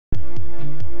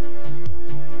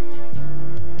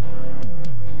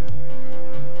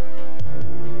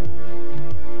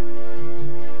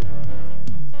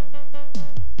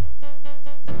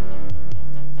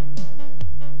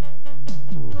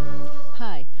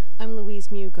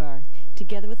Mugar.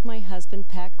 Together with my husband,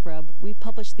 Pat Grubb, we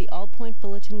publish the All Point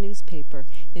Bulletin newspaper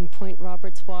in Point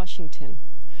Roberts, Washington.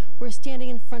 We're standing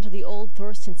in front of the old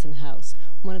Thorstenson House,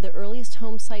 one of the earliest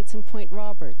home sites in Point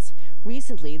Roberts.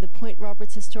 Recently, the Point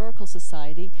Roberts Historical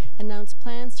Society announced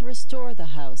plans to restore the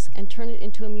house and turn it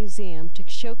into a museum to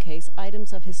showcase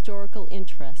items of historical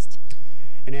interest.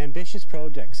 An ambitious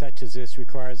project such as this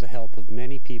requires the help of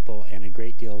many people and a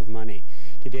great deal of money.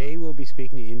 Today we'll be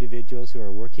speaking to individuals who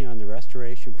are working on the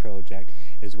restoration project,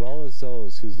 as well as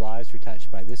those whose lives were touched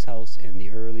by this house in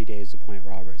the early days of Point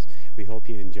Roberts. We hope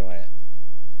you enjoy it.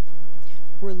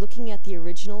 We're looking at the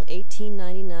original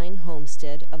 1899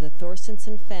 homestead of the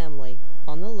Thorstenson family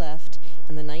on the left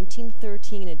and the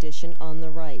 1913 edition on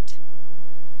the right.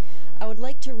 I would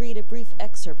like to read a brief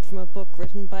excerpt from a book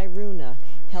written by Runa,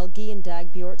 Helgi and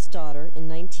Dagbjort's daughter, in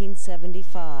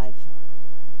 1975.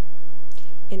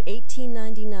 In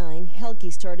 1899,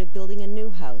 Helgi started building a new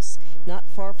house, not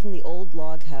far from the old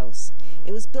log house.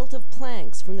 It was built of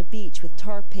planks from the beach with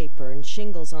tar paper and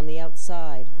shingles on the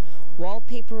outside.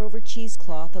 Wallpaper over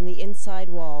cheesecloth on the inside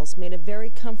walls made a very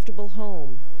comfortable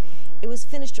home. It was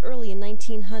finished early in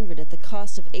 1900 at the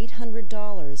cost of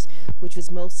 $800, which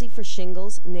was mostly for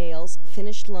shingles, nails,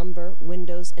 finished lumber,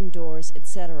 windows and doors,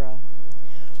 etc.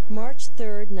 March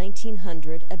 3rd,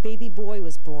 1900, a baby boy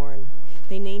was born.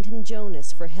 They named him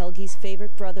Jonas for Helgi's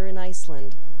favorite brother in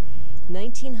Iceland.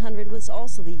 1900 was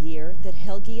also the year that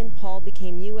Helgi and Paul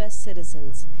became U.S.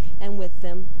 citizens, and with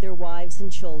them, their wives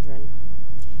and children.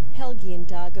 Helgi and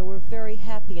Daga were very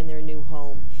happy in their new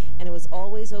home, and it was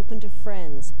always open to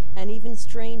friends and even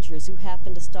strangers who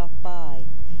happened to stop by.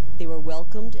 They were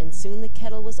welcomed, and soon the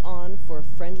kettle was on for a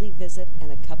friendly visit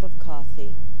and a cup of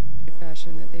coffee.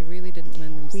 Fashion that they really didn't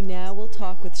lend themselves. We now will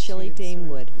talk with Shelley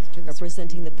Damewood,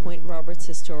 representing the Point Roberts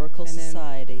Historical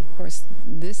Society. Of course,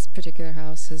 this particular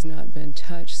house has not been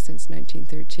touched since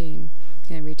 1913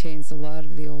 and retains a lot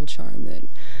of the old charm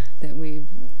that we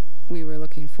were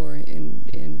looking for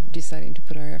in deciding to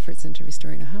put our efforts into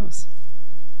restoring a house.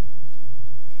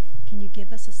 Can you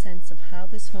give us a sense of how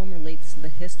this home relates to the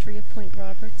history of Point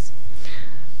Roberts?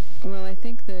 Well, I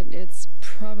think that it's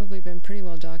probably been pretty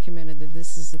well documented that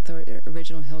this is the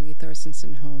original Helgi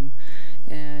Thorstenson home.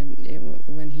 And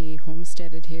when he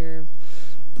homesteaded here,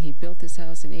 he built this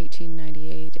house in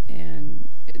 1898, and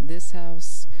this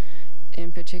house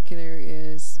in particular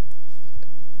is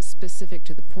specific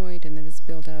to the point, and that it's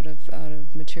built out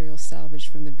of material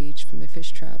salvaged from the beach, from the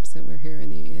fish traps that were here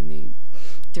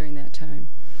during that time.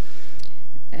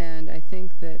 And I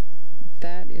think that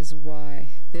is why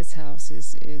this house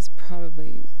is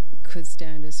probably could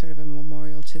stand as sort of a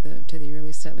memorial to the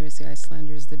early settlers, the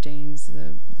Icelanders, the Danes,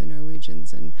 the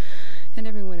Norwegians, and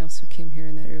everyone else who came here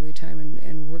in that early time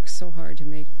and worked so hard to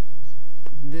make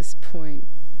this point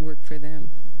work for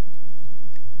them.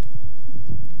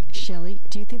 Shelley,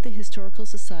 do you think the Historical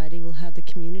Society will have the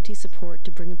community support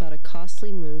to bring about a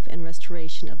costly move and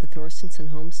restoration of the Thorstenson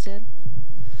homestead?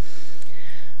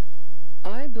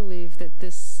 I believe that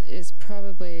this is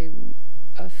probably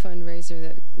a fundraiser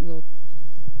that will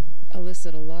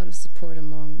elicit a lot of support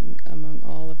among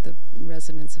all of the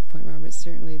residents of Point Roberts.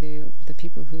 Certainly the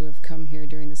people who have come here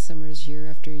during the summers year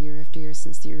after year after year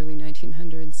since the early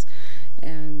 1900s,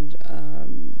 and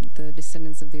the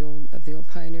descendants of the old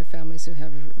pioneer families who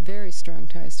have very strong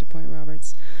ties to Point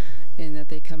Roberts, in that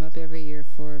they come up every year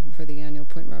for the annual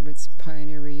Point Roberts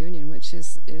Pioneer Reunion, which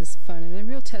is fun and a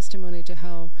real testimony to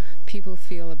how people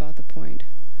feel about the point,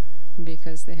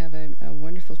 because they have a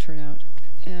wonderful turnout.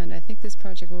 And I think this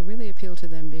project will really appeal to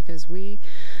them, because the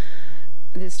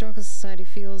Historical Society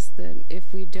feels that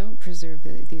if we don't preserve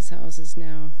these houses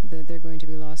now, that they're going to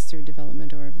be lost through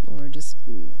development or just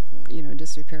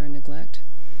disrepair and neglect.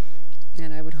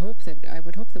 And I would hope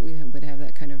that we would have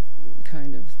that kind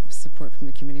of support from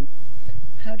the community.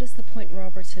 How does the Point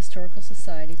Roberts Historical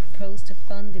Society propose to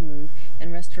fund the move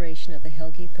and restoration of the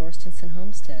Helgi Thorstenson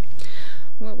homestead?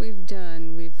 What we've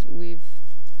done, we've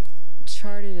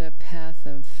charted a path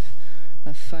of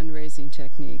fundraising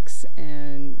techniques,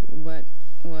 and what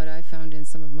I found in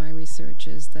some of my research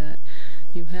is that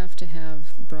you have to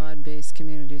have broad-based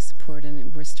community support,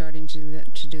 and we're starting to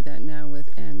do that now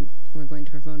and we're going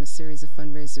to promote a series of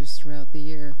fundraisers throughout the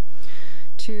year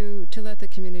to let the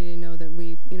community know that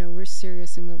we're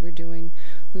serious in what we're doing.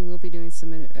 We will be doing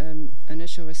some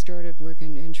initial restorative work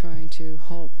in trying to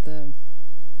halt the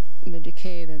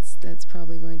decay that's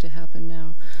probably going to happen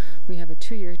now. We have a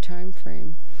 2-year time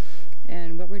frame,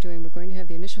 and what we're doing, we're going to have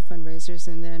the initial fundraisers,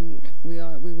 and then we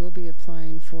will be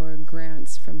applying for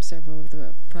grants from several of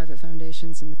the private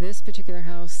foundations. And this particular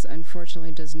house,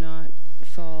 unfortunately, does not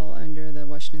fall under the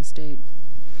Washington State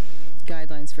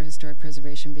guidelines funds for historic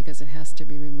preservation because it has to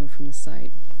be removed from the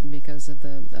site because of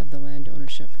the land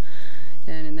ownership.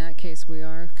 And in that case, we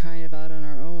are kind of out on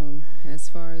our own as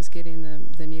far as getting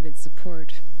the needed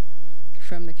support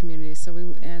from the community.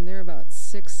 And there are about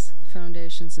 6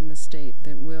 foundations in the state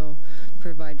that will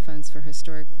provide funds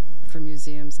for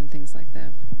museums and things like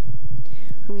that.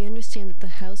 We understand that the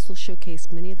house will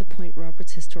showcase many of the Point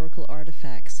Roberts historical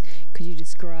artifacts. Could you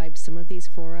describe some of these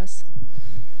for us?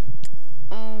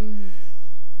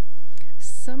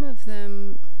 Some of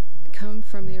them come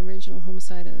from the original home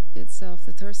site itself.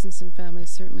 The Thorstensen family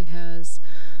certainly has.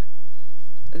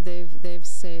 They've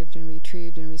saved and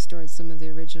retrieved and restored some of the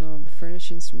original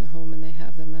furnishings from the home, and they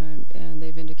have them, and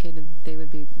they've indicated that they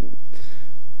would be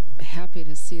happy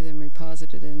to see them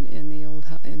reposited in the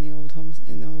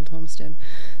old homestead.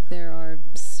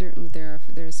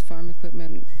 There's farm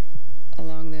equipment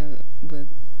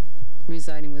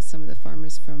residing with some of the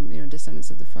farmers from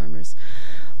descendants of the farmers.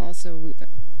 Also,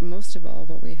 most of all,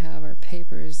 what we have are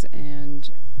papers and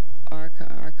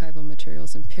archival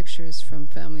materials and pictures from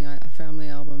family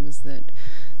albums that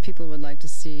people would like to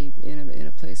see in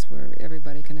a place where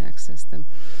everybody can access them.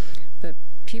 But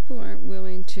people aren't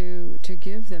willing to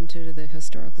give them to the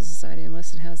Historical Society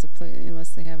unless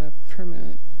they have a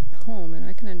permanent home, and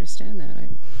I can understand that.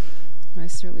 I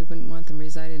certainly wouldn't want them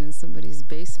residing in somebody's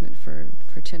basement for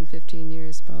 10, 15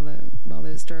 years while the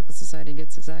Historical Society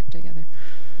gets its act together.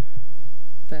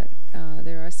 But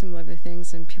there are some lovely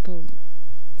things, and people,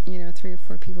 3 or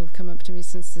 4 people have come up to me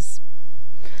since this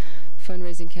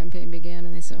fundraising campaign began,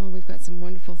 and they said, "Oh, we've got some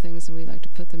wonderful things, and we'd like to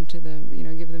put them to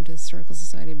give them to the Historical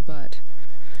Society, but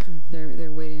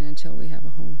they're waiting until we have a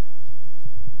home."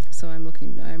 So I'm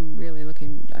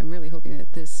really hoping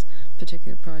that this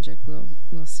particular project will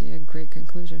see a great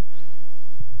conclusion.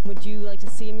 Would you like to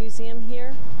see a museum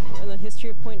here in the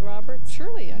history of Point Roberts?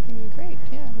 Surely, I think it would be great.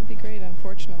 Yeah, it would be great.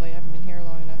 Unfortunately, I haven't been here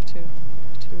long enough to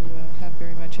have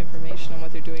very much information on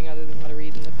what they're doing other than what I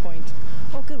read in the Point.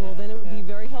 Oh, good. Well, then it would be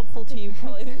very helpful to you.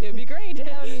 It would be great to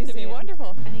have a museum. It'd be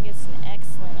wonderful. I think it's an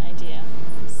excellent idea.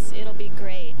 It'll be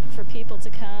great for people to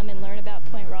come and learn about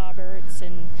Point Roberts,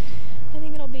 and I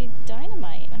think it'll be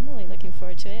dynamite. I'm really looking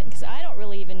forward to it because I don't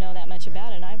really even know that much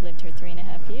about it, and I've lived here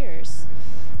 3.5 years.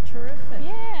 Terrific.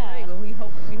 Yeah. Great.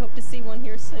 Well, we hope to see one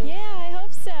here soon. Yeah, I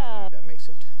hope so. That makes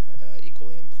it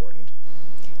equally important.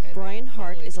 And Brian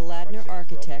Hart is a Ladner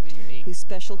architect whose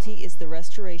specialty is the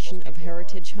restoration of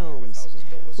heritage homes.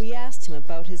 We asked him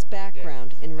about his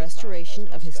background in restoration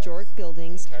of historic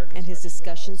buildings and his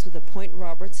discussions with the Point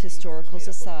Roberts Historical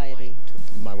Society.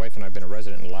 My wife and I have been a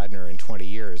resident in Ladner in 20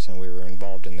 years, and we were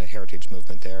involved in the heritage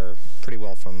movement there pretty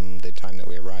well from the time that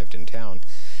we arrived in town.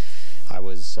 I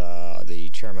was the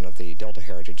chairman of the Delta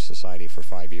Heritage Society for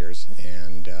 5 years,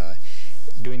 and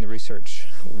doing the research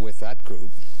with that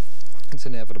group, it's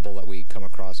inevitable that we come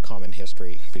across common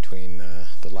history between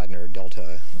the Ladner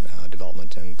Delta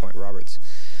development and Point Roberts.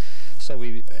 So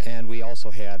we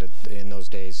also had in those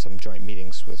days some joint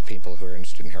meetings with people who are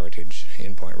interested in heritage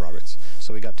in Point Roberts.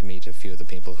 So we got to meet a few of the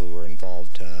people who were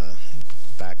involved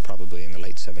back probably in the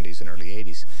late 70s and early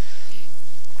 80s.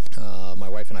 My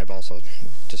wife and I have also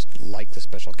just liked the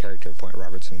special character of Point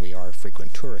Roberts, and we are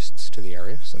frequent tourists to the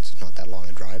area since it's not that long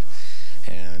a drive.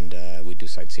 And we do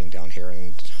sightseeing down here,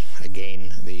 and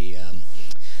again, the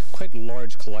quite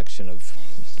large collection of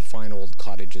fine old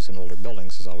cottages and older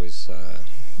buildings has always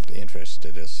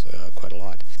interested us quite a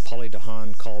lot. Polly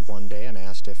DeHaan called one day and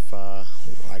asked if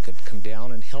I could come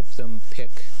down and help them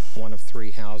pick one of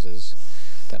 3 houses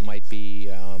that might be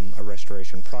a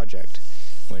restoration project.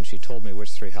 When she told me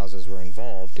which 3 houses were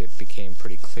involved, it became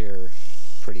pretty clear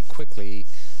pretty quickly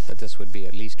that this would be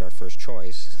at least our first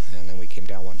choice. And then we came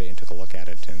down one day and took a look at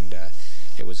it, and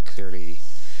it was clearly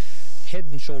head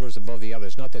and shoulders above the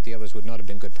others. Not that the others would not have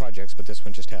been good projects, but this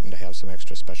one just happened to have some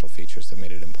extra special features that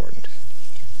made it important.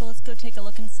 Well, let's go take a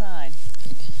look inside.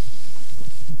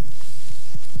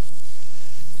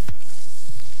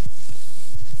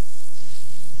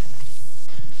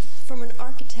 From an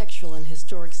architectural and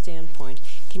historic standpoint,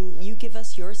 can you give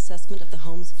us your assessment of the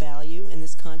home's value in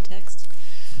this context?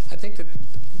 I think that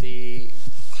the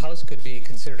house could be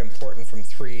considered important from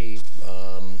 3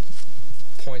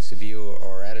 points of view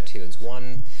or attitudes.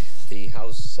 One, the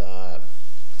house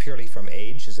purely from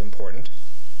age is important.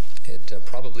 It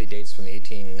probably dates from the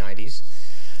 1890s.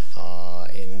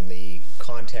 In the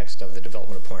context of the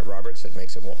development of Point Roberts, it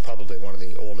makes it probably one of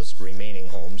the oldest remaining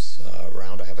homes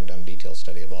around. I haven't done a detailed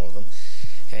study of all of them.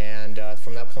 And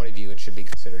from that point of view, it should be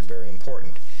considered very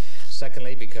important.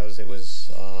 Secondly, because it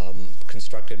was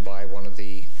constructed by one of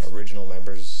the original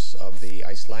members of the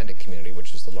Icelandic community,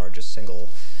 which is the largest single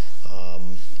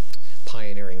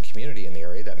pioneering community in the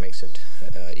area.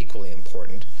 equally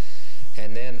important.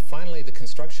 And then finally, the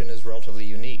construction is relatively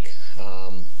unique.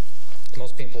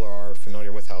 Most people are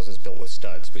familiar with houses built with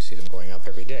studs. We see them going up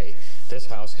every day. This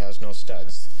house has no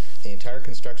studs. The entire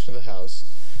construction of the house,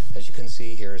 as you can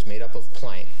see here, is made up of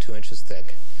plank, 2 inches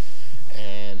thick,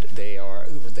 and they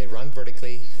run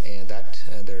vertically, and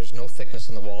there's no thickness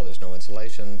in the wall, there's no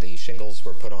insulation. The shingles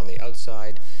were put on the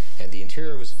outside, and the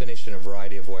interior was finished in a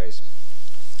variety of ways.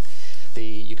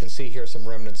 You can see here some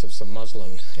remnants of some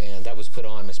muslin, and that was put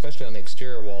on especially on the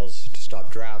exterior walls to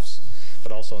stop drafts,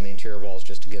 but also on the interior walls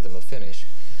just to give them a finish.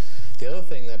 The other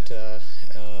thing that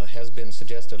has been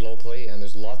suggested locally, and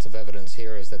there's lots of evidence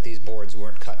here, is that these boards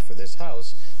weren't cut for this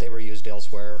house. They were used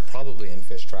elsewhere, probably in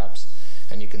fish traps,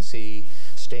 and you can see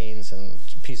stains and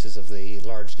pieces of the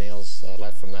large nails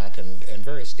left from that, and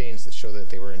various stains that show that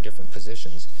they were in different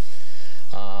positions.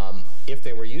 If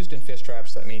they were used in fish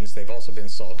traps, that means they've also been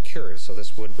salt cured, so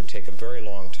this wood would take a very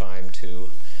long time to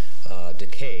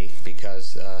decay,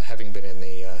 because having been in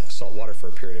the salt water for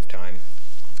a period of time,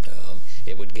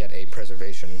 it would get a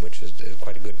preservation, which is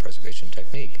quite a good preservation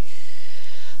technique.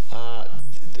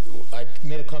 I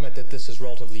made a comment that this is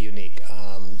relatively unique.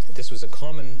 This was a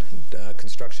common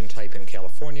construction type in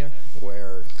California,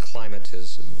 where climate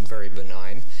is very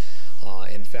benign.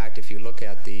 In fact, if you look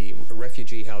at the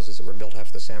refugee houses that were built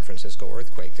after the San Francisco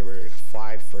earthquake, there were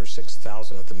 5,000 or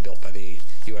 6,000 of them built by the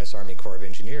U.S. Army Corps of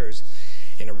Engineers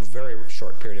in a very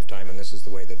short period of time, and this is the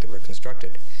way that they were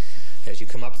constructed. As you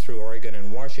come up through Oregon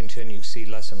and Washington, you see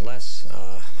less and less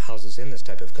houses in this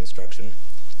type of construction.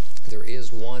 There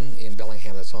is one in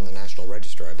Bellingham that's on the National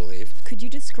Register, I believe. Could you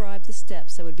describe the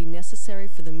steps that would be necessary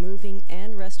for the moving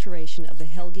and restoration of the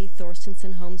Helge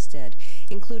Thorstensen homestead,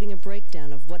 including a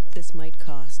breakdown of what this might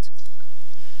cost?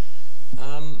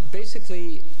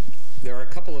 Basically, there are a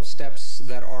couple of steps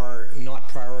that are not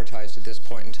prioritized at this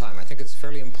point in time. I think it's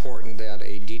fairly important that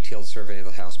a detailed survey of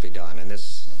the house be done, and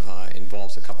this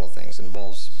involves a couple of things. It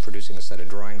involves producing a set of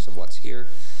drawings of what's here.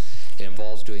 It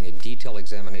involves doing a detailed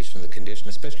examination of the condition,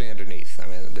 especially underneath. I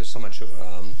mean, there's so much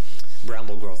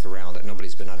bramble growth around that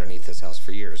nobody's been underneath this house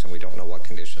for years, and we don't know what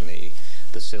condition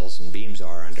the sills and beams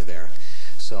are under there.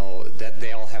 So that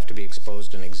they all have to be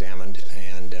exposed and examined,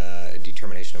 and a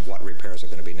determination of what repairs are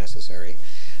going to be necessary.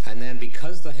 And then,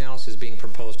 because the house is being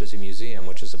proposed as a museum,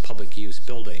 which is a public use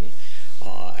building,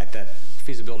 at that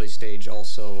feasibility stage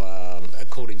also a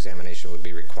code examination would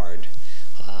be required.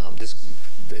 This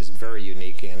is very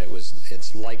unique, and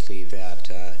it's likely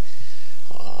that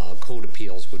code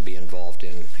appeals would be involved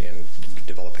in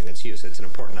developing its use. It's an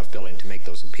important enough building to make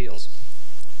those appeals.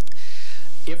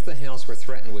 If the house were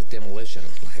threatened with demolition,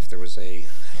 if there was a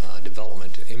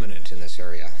development imminent in this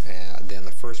area, then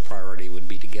the first priority would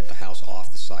be to get the house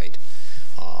off the site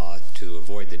to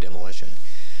avoid the demolition.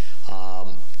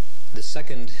 The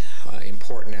second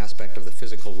important aspect of the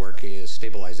physical work is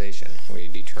stabilization. We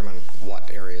determine what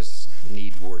areas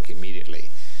need work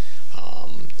immediately.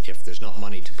 If there's not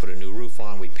money to put a new roof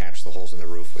on, we patch the holes in the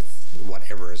roof with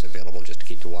whatever is available just to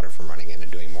keep the water from running in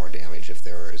and doing more damage. If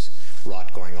there is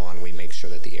rot going on, we make sure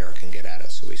that the air can get at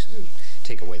it, so we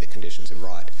take away the conditions of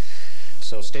rot.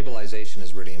 So stabilization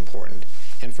is really important.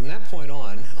 And from that point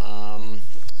on,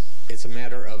 it's a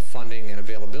matter of funding and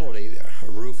availability.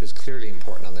 A roof is clearly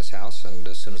important on this house, and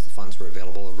as soon as the funds were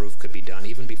available, a roof could be done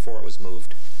even before it was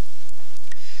moved.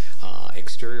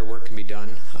 Exterior work can be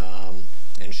done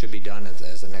and should be done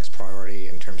as the next priority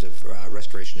in terms of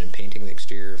restoration and painting the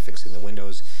exterior, fixing the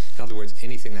windows. In other words,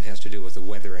 anything that has to do with the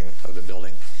weathering of the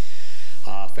building.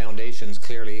 Foundations,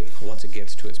 clearly, once it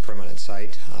gets to its permanent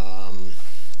site.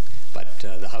 But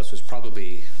the house was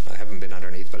probably, I haven't been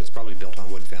underneath, but it's probably built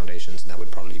on wood foundations, and that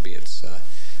would probably be its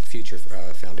future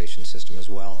foundation system as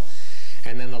well.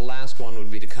 And then the last one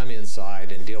would be to come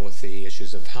inside and deal with the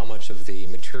issues of how much of the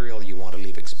material you want to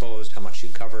leave exposed, how much you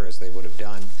cover, as they would have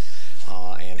done,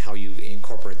 and how you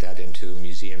incorporate that into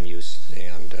museum use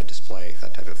and display,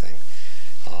 that type of thing.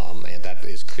 And that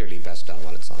is clearly best done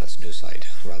when it's on its new site,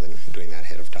 rather than doing that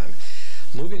ahead of time.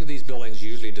 Moving to these buildings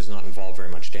usually does not involve very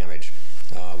much damage.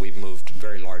 We've moved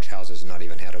very large houses and not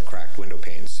even had a cracked window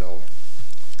pane, so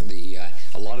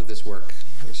a lot of this work,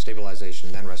 stabilization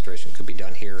and then restoration, could be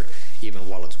done here even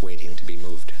while it's waiting to be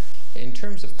moved. In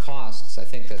terms of costs, I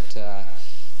think that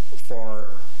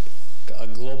for a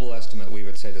global estimate, we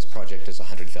would say this project is a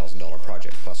 $100,000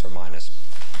 project, plus or minus.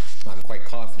 I'm quite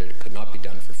confident it could not be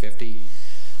done for 50,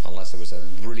 unless there was a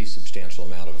really substantial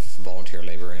amount of volunteer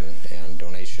labor and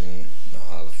donation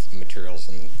of materials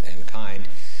and kind.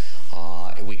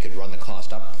 We could run the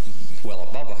cost up well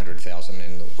above $100,000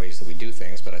 in the ways that we do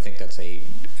things, but I think that's a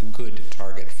good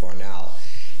target for now.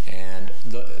 And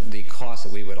the costs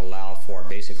that we would allow for,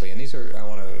 basically, and these are, I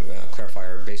want to clarify,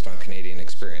 are based on Canadian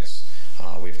experience.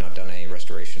 We've not done any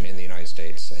restoration in the United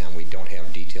States, and we don't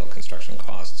have detailed construction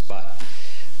costs. But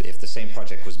if the same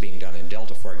project was being done in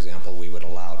Delta, for example, we would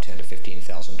allow $10,000 to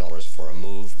 $15,000 for a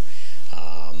move.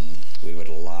 We would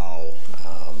allow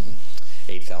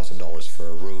 $8,000 for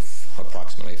a roof,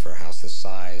 approximately, for a house this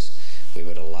size. We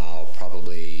would allow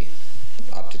probably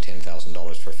up to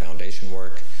 $10,000 for foundation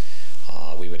work.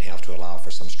 We would have to allow for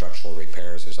some structural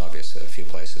repairs. There's obviously a few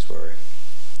places where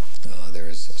there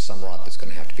is some rot that's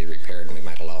going to have to be repaired, and we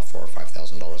might allow $4,000 or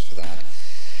 $5,000 for that.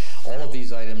 All of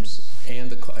these items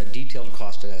and a detailed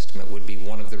cost estimate would be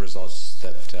one of the results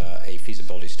that a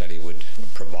feasibility study would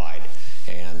provide.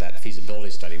 And that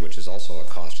feasibility study, which is also a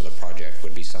cost of the project,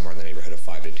 would be somewhere in the neighborhood of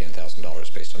 $5,000 to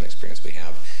 $10,000 based on the experience we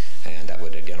have. And that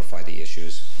would identify the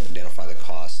issues, identify the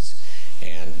costs,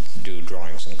 and do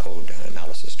drawings and code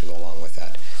analysis to go along with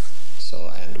that.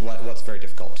 So, and what's very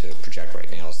difficult to project right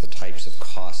now is the types of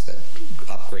costs that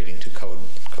upgrading to code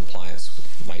compliance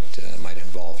might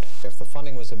involve. If the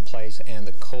funding was in place and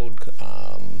the code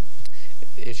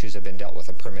issues had been dealt with,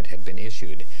 a permit had been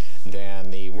issued,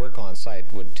 then the work on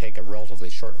site would take a relatively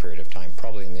short period of time,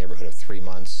 probably in the neighborhood of 3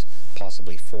 months,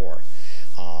 possibly 4.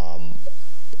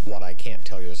 What I can't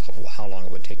tell you is how long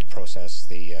it would take to process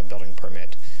the building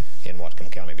permit in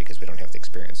Whatcom County, because we don't have the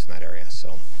experience in that area.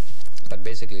 So, but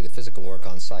basically the physical work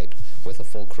on site with a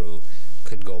full crew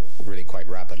could go really quite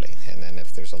rapidly, and then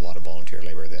if there's a lot of volunteer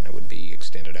labor, then it would be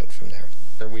extended out from there.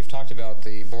 We've talked about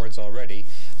the boards already.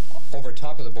 Over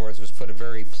top of the boards was put a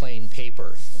very plain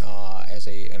paper as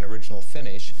an original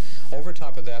finish. Over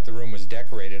top of that, the room was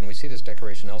decorated, and we see this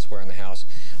decoration elsewhere in the house,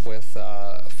 with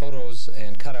photos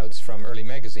and cutouts from early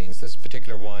magazines. This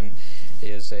particular one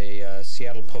is a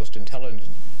Seattle Post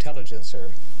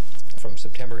Intelligencer from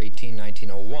September 18,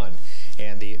 1901.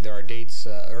 And there are dates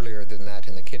earlier than that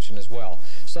in the kitchen as well.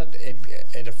 So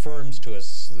it affirms to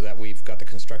us that we've got the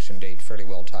construction date fairly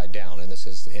well tied down, and this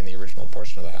is in the original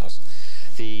portion of the house.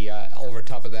 Over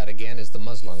top of that again is the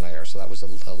muslin layer, so that was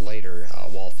a later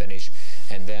wall finish.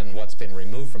 And then what's been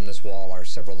removed from this wall are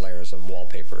several layers of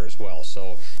wallpaper as well.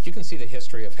 So you can see the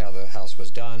history of how the house was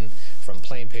done, from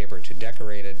plain paper to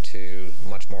decorated to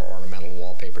much more ornamental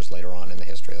wallpapers later on in the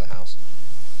history of the house.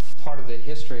 Part of the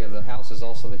history of the house is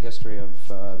also the history of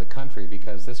the country,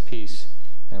 because this piece,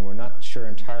 and we're not sure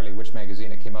entirely which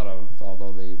magazine it came out of,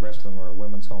 although the rest of them were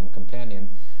Women's Home Companion,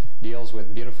 deals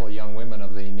with beautiful young women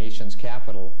of the nation's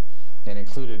capital, and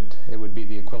included, it would be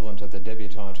the equivalent of the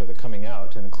debutante or the coming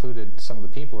out, and included some of the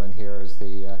people in here as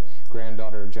the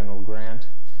granddaughter of General Grant,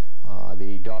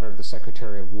 the daughter of the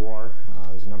Secretary of War.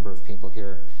 There's a number of people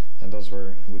here, and those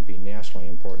would be nationally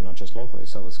important, not just locally.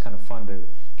 So it was kind of fun to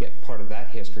get part of that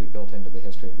history built into the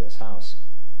history of this house.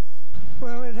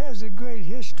 Well, it has a great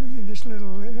history, this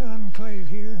little enclave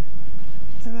here,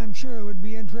 and I'm sure it would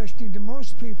be interesting to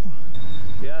most people.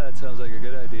 Yeah, that sounds like a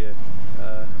good idea.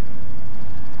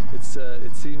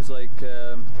 It seems like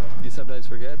you sometimes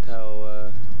forget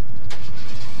how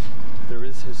there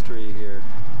is history here.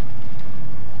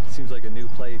 It seems like a new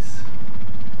place.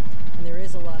 And there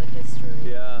is a lot of history.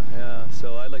 Yeah,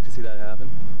 so I'd like to see that happen.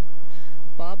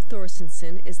 Bob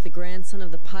Thorstenson is the grandson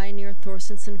of the pioneer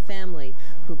Thorstenson family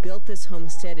who built this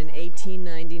homestead in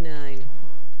 1899.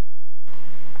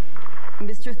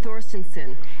 Mr.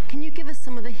 Thorstenson, can you give us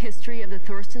some of the history of the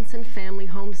Thorstenson family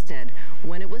homestead,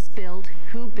 when it was built,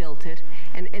 who built it,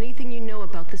 and anything you know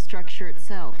about the structure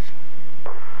itself?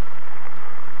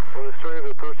 Well, the story of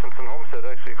the Thorstenson homestead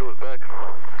actually goes back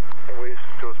a ways,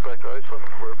 goes back to Iceland,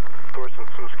 where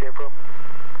Thorstensons came from.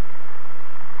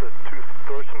 The two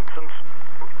Thorstensons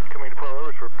coming to Point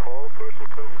Roberts were Paul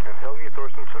Thorstenson and Helgi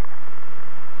Thorstenson.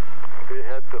 They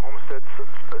had the homesteads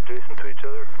adjacent to each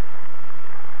other.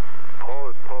 Paul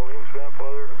is Pauline's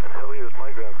grandfather, and Helgi is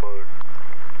my grandfather.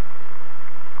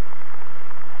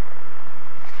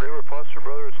 They were foster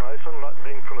brothers in Iceland, not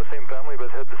being from the same family, but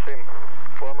had the same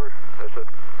farmer as a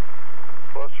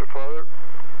foster father.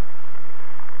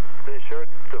 They shared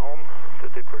the home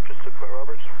that they purchased at Point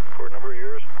Roberts for a number of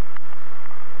years.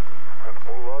 An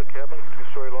old log cabin,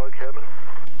 two-story log cabin.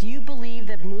 Do you believe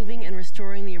that moving and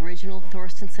restoring the original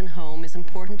Thorstenson home is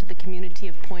important to the community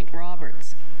of Point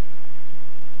Roberts?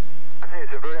 I think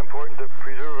it's very important to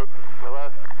preserve the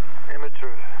last image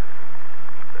or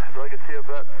legacy of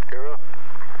that era,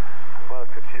 about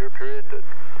a 50-year period that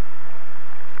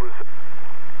was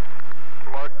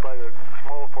marked by the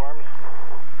small farms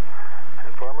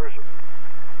and farmers.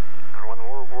 And when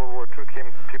World War II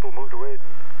came, people moved away.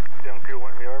 Young people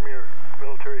went in the army or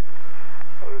military,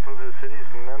 others moved to the cities,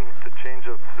 and then the change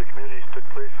of the communities took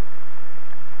place.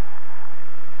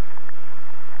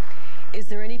 Is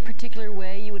there any particular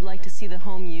way you would like to see the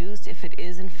home used if it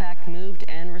is in fact moved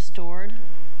and restored?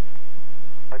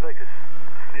 I'd like to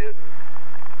see it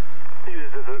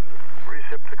used as a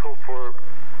receptacle for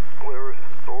whatever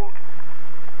old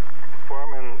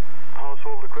farm and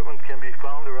household equipment can be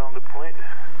found around the point,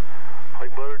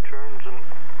 like butter churns and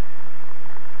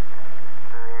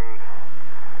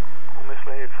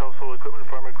miscellaneous household equipment,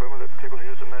 farm equipment that people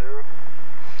use in that area.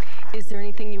 Is there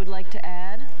anything you would like to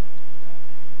add?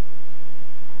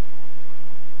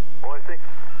 Well, I think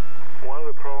one of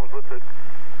the problems with the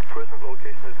present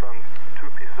location is on 2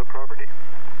 pieces of property,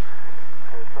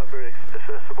 and it's not very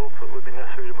accessible, so it would be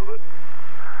necessary to move it.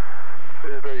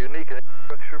 It is very unique in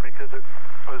structure because it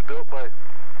was built by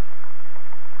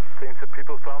things that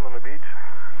people found on the beach.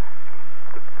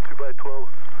 The 2x12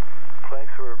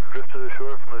 planks were drifted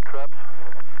ashore from the traps.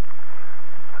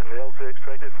 The nails they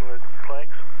extracted from the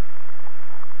planks.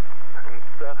 And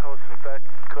that house, in fact,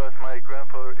 cost my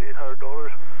grandfather $800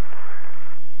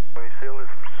 when he sailed his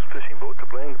fishing boat to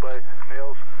Blaine to buy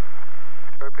nails,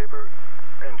 tar paper,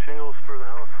 and shingles for the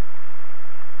house.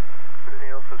 Everything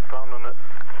else was found on the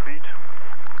beach.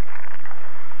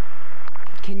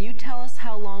 Can you tell us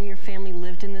how long your family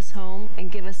lived in this home and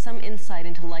give us some insight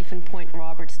into life in Point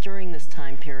Roberts during this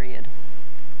time period?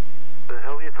 The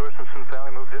Helge Thorstensen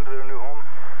family moved into their new home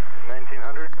in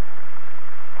 1900.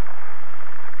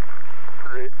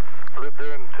 They lived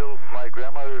there until my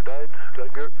grandmother died,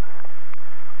 Gudgert,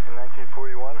 in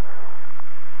 1941.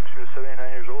 She was 79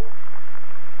 years old.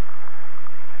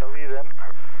 Helge then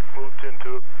moved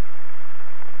into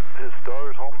his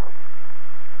daughter's home.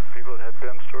 People that had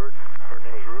been stored. Her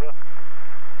name was Runa.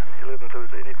 He lived until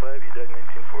he was 85. He died in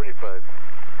 1945.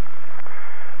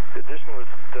 The addition was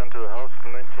done to the house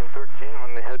in 1913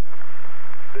 when they had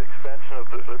the expansion of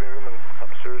the living room and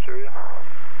upstairs area.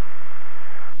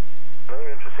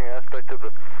 Another interesting aspect of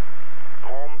the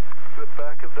home, the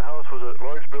back of the house was a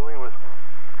large building with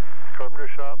carpenter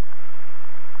shop,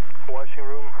 washing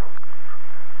room,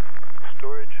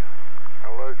 storage,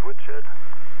 and a large woodshed.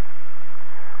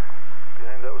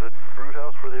 Behind that was a root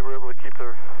house where they were able to keep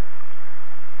their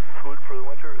food for the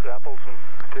winter, apples and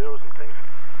potatoes and things.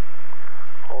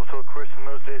 Also, of course, in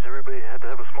those days, everybody had to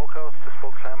have a smokehouse to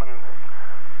smoke salmon and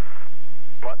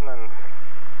mutton and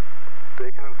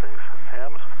bacon and things,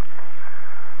 hams.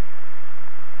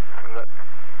 And that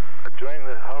adjoining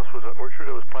the house was an orchard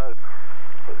that was planted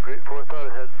with great forethought.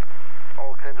 It had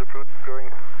all kinds of fruit growing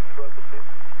throughout the season.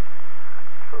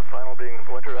 So the final being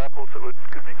winter apples that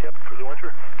could be kept for the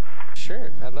winter.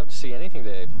 Sure, I'd love to see anything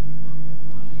to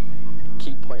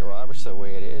keep Point Roberts the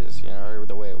way it is, you know, or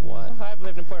the way it was. I've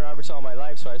lived in Point Roberts all my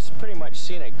life, so I've pretty much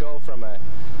seen it go from a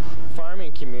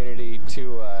farming community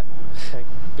to a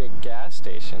big gas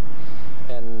station.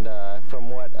 And from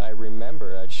what I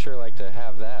remember, I'd sure like to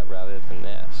have that rather than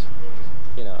this.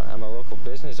 You know, I'm a local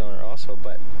business owner also,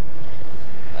 but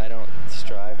I don't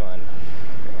strive on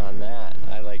that.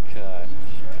 I like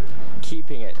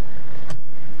keeping it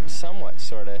somewhat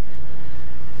sort of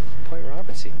Point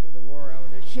Robertsy.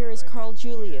 Here is Carl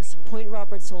Julius, Point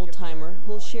Roberts old-timer,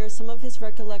 who will share some of his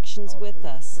recollections with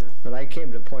us. But I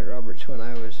came to Point Roberts when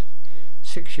I was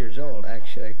 6 years old.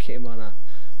 Actually, I came on a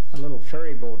little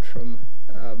ferry boat from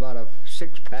about a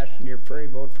 6-passenger ferry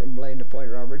boat from Blaine to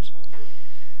Point Roberts,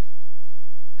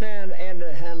 and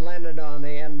landed on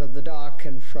the end of the dock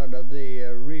in front of the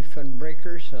reef and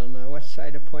breakers on the west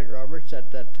side of Point Roberts.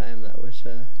 At that time, that was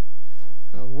a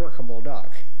workable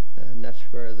dock, and that's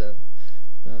where the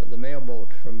mail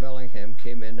boat from Bellingham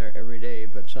came in there every day,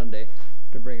 but Sunday,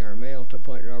 to bring our mail to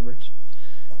Point Roberts.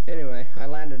 Anyway, I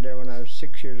landed there when I was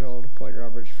 6 years old at Point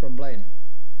Roberts from Blaine.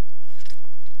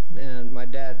 And my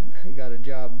dad got a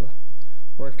job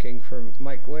working for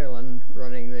Mike Whalen,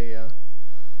 running the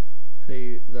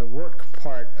work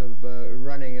part of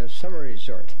running a summer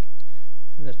resort.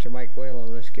 Mr. Mike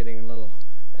Whalen was getting a little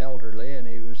elderly, and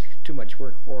he was too much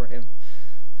work for him.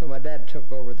 So my dad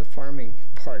took over the farming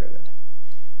part of it.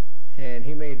 And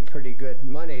he made pretty good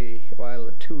money while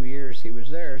the 2 years he was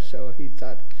there, so he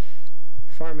thought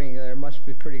farming, there must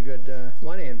be pretty good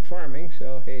money in farming,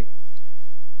 so he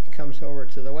comes over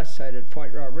to the west side of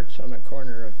Point Roberts on the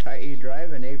corner of Tyee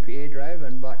Drive and APA Drive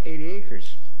and bought 80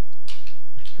 acres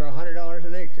for $100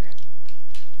 an acre.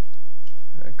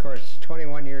 Of course,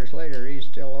 21 years later, he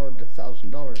still owed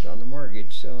 $1,000 on the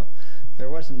mortgage, so there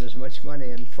wasn't as much money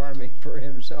in farming for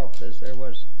himself as there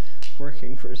was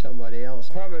working for somebody else.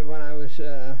 Probably when I was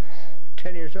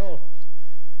 10 years old,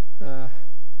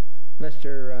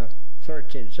 Mr.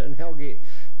 Thorstensen,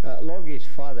 Logi's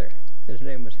father, his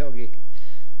name was Helge,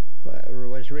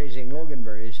 was raising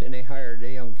loganberries, and he hired the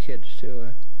young kids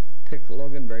to picked the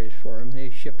loganberries for him. He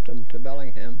shipped them to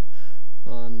Bellingham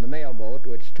on the mail boat,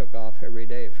 which took off every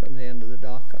day from the end of the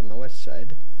dock on the west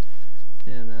side.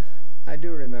 And I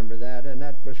do remember that, and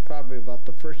that was probably about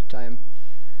the first time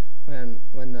when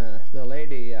the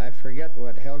lady, I forget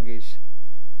what Helge's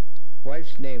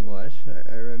wife's name was,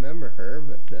 I remember her,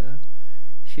 but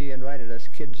she invited us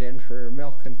kids in for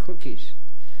milk and cookies.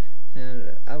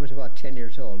 And I was about 10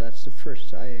 years old. That's the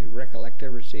first I recollect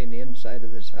ever seeing the inside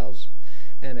of this house.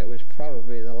 And it was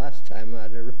probably the last time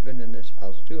I'd ever been in this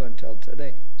house, too, until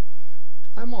today.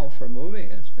 I'm all for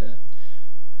moving it.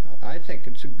 I think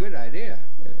it's a good idea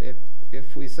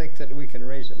if we think that we can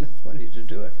raise enough money to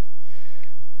do it.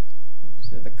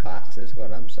 So the cost is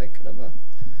what I'm thinking about.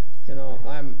 You know,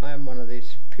 I'm one of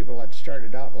these people that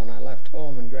started out when I left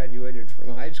home and graduated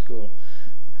from high school.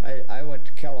 I went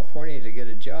to California to get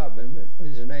a job, and it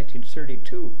was in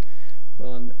 1932.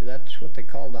 Well, and that's what they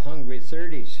call the Hungry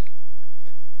 30s.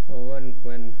 Well,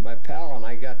 when my pal and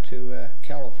I got to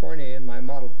California in my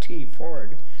Model T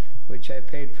Ford, which I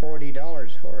paid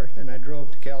 $40 for it, and I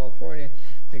drove to California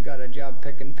and got a job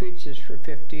picking pizzas for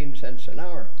 15 cents an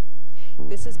hour.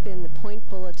 This has been the Point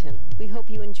Bulletin. We hope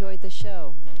you enjoyed the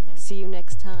show. See you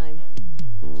next time.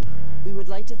 We would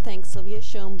like to thank Sylvia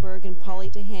Schoenberg and Polly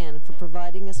DeHaan for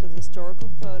providing us with historical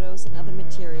photos and other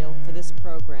material for this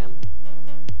program.